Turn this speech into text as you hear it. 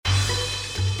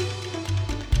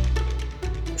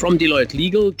From Deloitte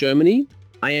Legal, Germany,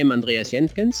 I am Andreas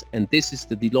Jentgens, and this is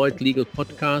the Deloitte Legal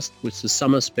Podcast with the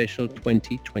Summer Special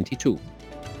 2022.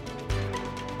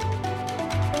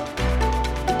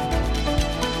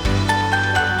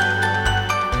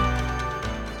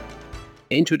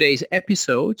 In today's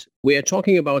episode, we are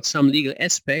talking about some legal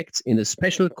aspects in the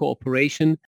special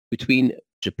cooperation between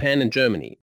Japan and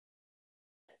Germany.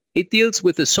 It deals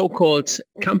with the so-called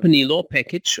company law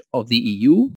package of the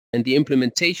EU and the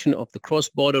implementation of the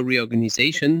cross-border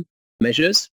reorganization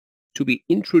measures to be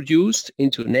introduced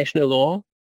into national law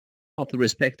of the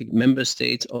respective member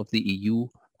states of the EU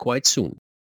quite soon.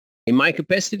 In my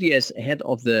capacity as head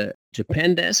of the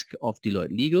Japan desk of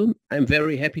Deloitte Legal, I'm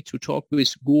very happy to talk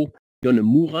with Go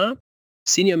Yonemura,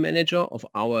 senior manager of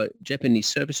our Japanese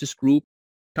services group,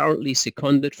 currently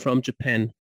seconded from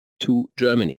Japan to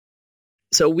Germany.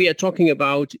 So we are talking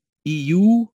about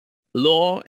EU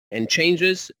law and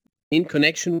changes in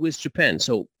connection with Japan.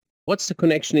 So what's the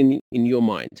connection in your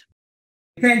mind?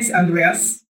 Thanks,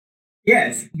 Andreas.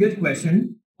 Yes, good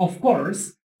question. Of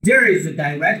course, there is a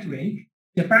direct link.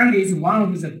 Japan is one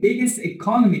of the biggest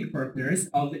economic partners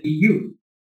of the EU.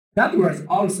 That was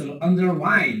also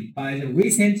underlined by the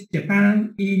recent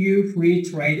Japan-EU Free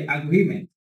Trade Agreement.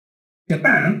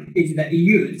 Japan is the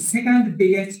EU's second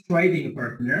biggest trading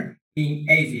partner in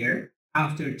Asia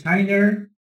after China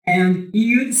and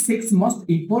EU's sixth most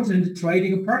important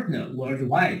trading partner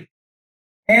worldwide.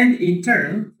 And in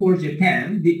turn, for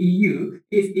Japan, the EU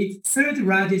is its third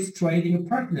largest trading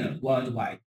partner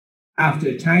worldwide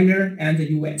after China and the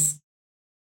US.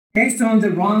 Based on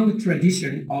the long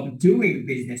tradition of doing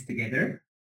business together,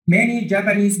 many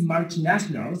Japanese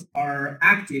multinationals are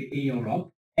active in Europe,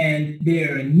 and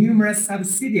there are numerous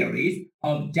subsidiaries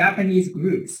of Japanese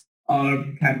groups or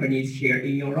companies here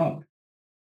in Europe.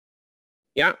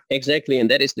 Yeah, exactly.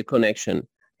 And that is the connection.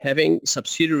 Having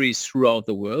subsidiaries throughout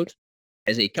the world,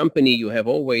 as a company, you have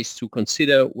always to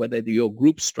consider whether your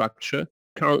group structure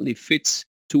currently fits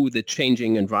to the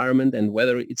changing environment and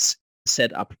whether it's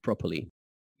set up properly.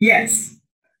 Yes,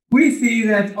 we see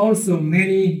that also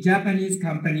many Japanese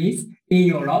companies in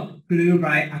Europe grew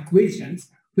by acquisitions,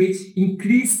 which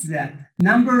increased the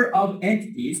number of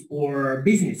entities or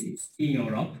businesses in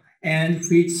Europe and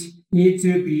which need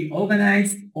to be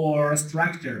organized or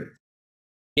structured.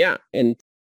 Yeah, and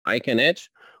I can add,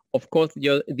 of course,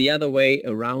 the other way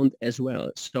around as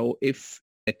well. So if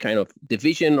a kind of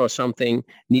division or something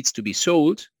needs to be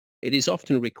sold, it is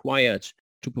often required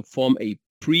to perform a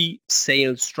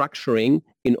pre-sale structuring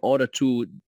in order to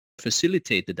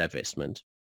facilitate the divestment.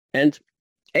 And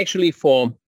actually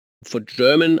for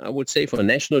German, I would say for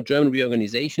national German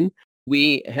reorganization,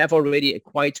 we have already a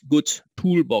quite good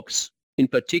toolbox, in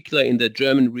particular in the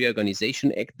German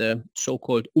Reorganization Act, the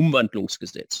so-called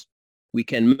Umwandlungsgesetz. We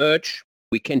can merge,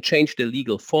 we can change the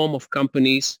legal form of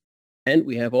companies, and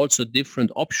we have also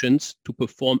different options to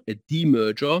perform a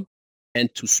demerger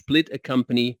and to split a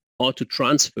company or to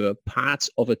transfer parts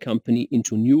of a company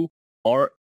into new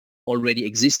or already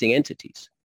existing entities.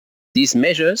 These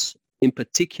measures in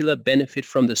particular benefit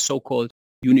from the so-called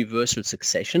universal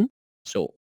succession.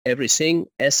 So everything,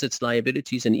 assets,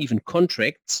 liabilities, and even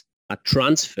contracts are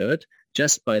transferred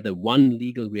just by the one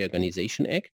legal reorganization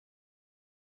act.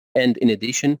 And in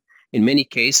addition, in many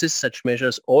cases, such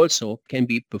measures also can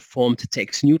be performed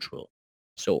tax neutral.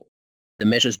 So the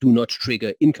measures do not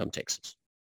trigger income taxes.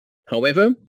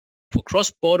 However, for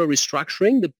cross-border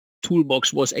restructuring, the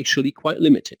toolbox was actually quite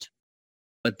limited.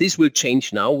 But this will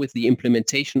change now with the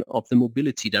implementation of the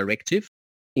Mobility Directive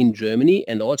in Germany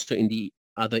and also in the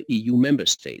other EU member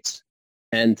states.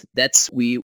 And that's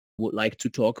we would like to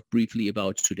talk briefly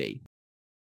about today.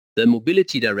 The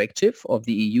Mobility Directive of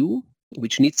the EU,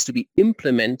 which needs to be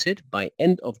implemented by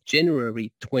end of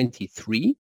January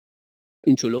 23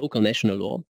 into local national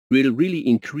law, will really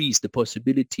increase the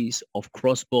possibilities of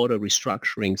cross-border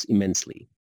restructurings immensely.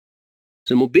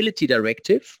 The Mobility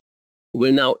Directive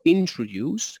will now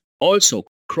introduce also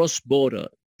cross-border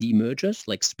demergers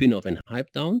like spin-off and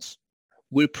hive-downs,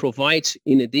 will provide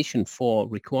in addition for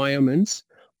requirements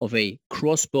of a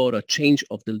cross-border change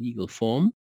of the legal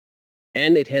form,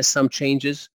 and it has some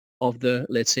changes of the,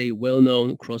 let's say,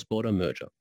 well-known cross-border merger.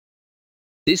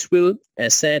 This will,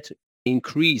 as said,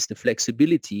 increase the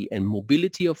flexibility and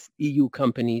mobility of EU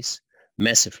companies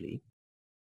massively.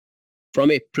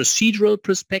 From a procedural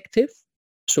perspective,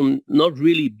 some not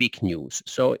really big news.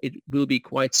 So it will be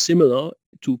quite similar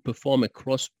to perform a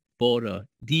cross-border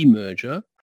demerger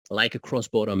like a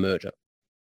cross-border merger.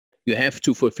 You have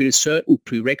to fulfill certain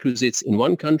prerequisites in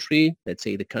one country, let's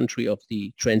say the country of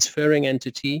the transferring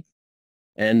entity,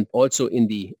 and also in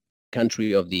the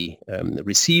country of the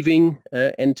receiving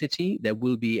entity, there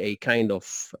will be a kind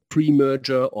of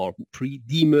pre-merger or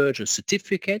pre-demerger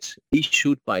certificate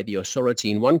issued by the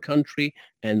authority in one country,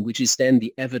 and which is then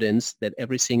the evidence that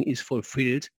everything is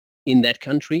fulfilled in that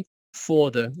country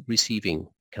for the receiving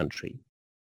country.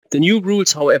 The new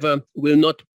rules, however, will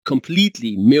not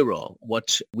completely mirror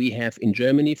what we have in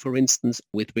Germany, for instance,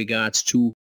 with regards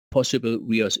to possible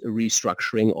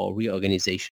restructuring or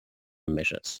reorganization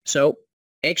measures. So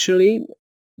actually,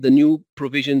 the new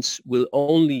provisions will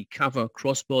only cover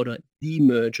cross-border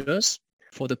demergers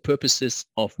for the purposes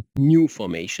of new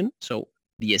formation, so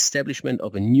the establishment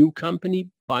of a new company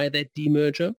by that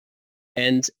demerger,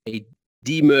 and a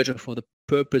demerger for the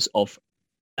purpose of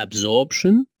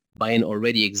absorption by an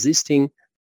already existing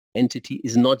entity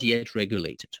is not yet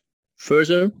regulated.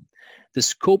 Further, the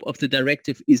scope of the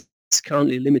directive is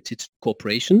currently limited to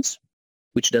corporations,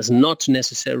 which does not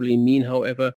necessarily mean,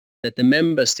 however, that the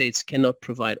member states cannot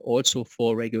provide also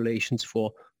for regulations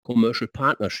for commercial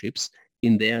partnerships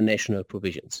in their national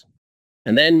provisions.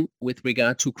 And then with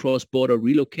regard to cross-border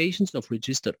relocations of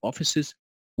registered offices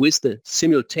with the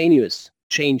simultaneous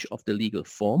change of the legal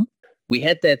form, we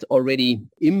had that already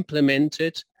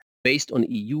implemented based on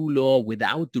EU law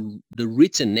without the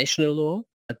written national law.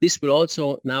 But this will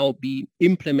also now be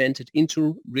implemented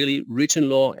into really written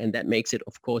law, and that makes it,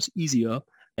 of course, easier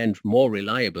and more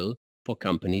reliable for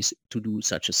companies to do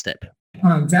such a step.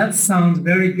 That sounds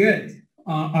very good.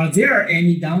 Are there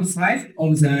any downsides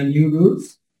of the new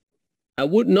rules? I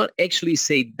would not actually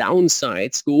say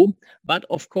downsides, but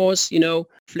of course,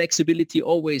 flexibility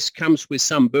always comes with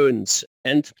some burdens.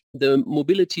 And the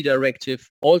Mobility Directive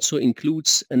also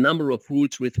includes a number of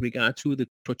rules with regard to the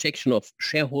protection of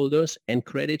shareholders and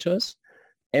creditors,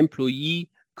 employee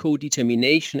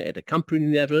co-determination at a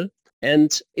company level.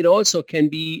 And it also can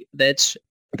be that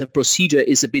the procedure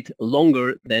is a bit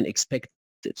longer than expected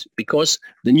because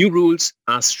the new rules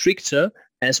are stricter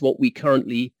as what we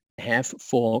currently have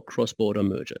for cross-border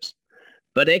mergers.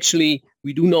 But actually,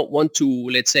 we do not want to,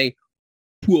 let's say,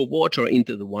 pour water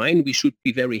into the wine. We should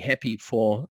be very happy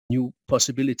for new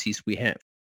possibilities we have.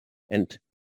 And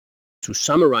to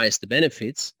summarize the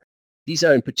benefits, these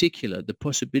are in particular the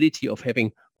possibility of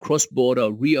having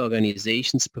cross-border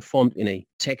reorganizations performed in a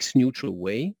tax-neutral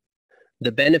way,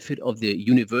 the benefit of the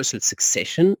universal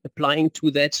succession applying to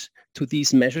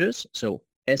these measures, so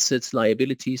assets,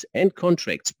 liabilities, and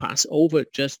contracts pass over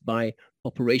just by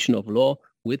operation of law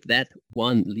with that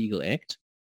one legal act.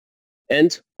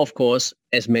 And of course,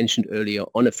 as mentioned earlier,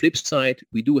 on a flip side,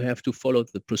 we do have to follow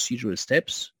the procedural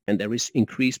steps, and there is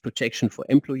increased protection for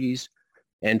employees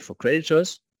and for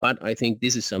creditors. But I think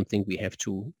this is something we have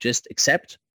to just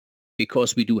accept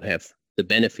because we do have the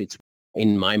benefits,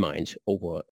 in my mind,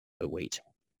 overweight.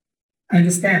 I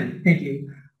understand. Thank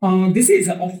you. This is,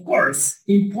 of course,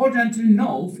 important to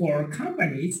know for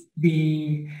companies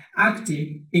being active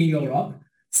in Europe.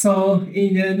 So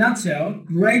in a nutshell,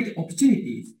 great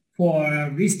opportunities for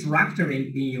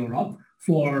restructuring in Europe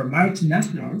for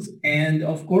multinationals and,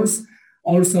 of course,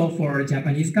 also for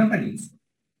Japanese companies.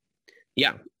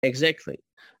 Yeah, exactly.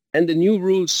 And the new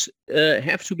rules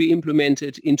have to be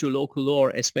implemented into local law,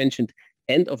 as mentioned,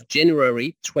 end of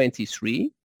January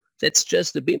 23. That's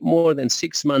just a bit more than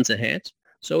 6 months ahead.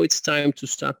 So it's time to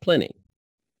start planning.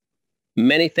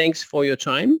 Many thanks for your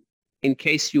time. In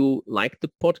case you like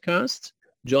the podcast,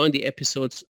 join the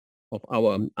episodes of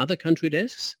our other country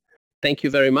desks. Thank you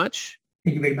very much.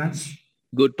 Thank you very much.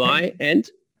 Goodbye and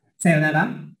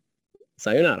sayonara.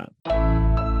 Sayonara.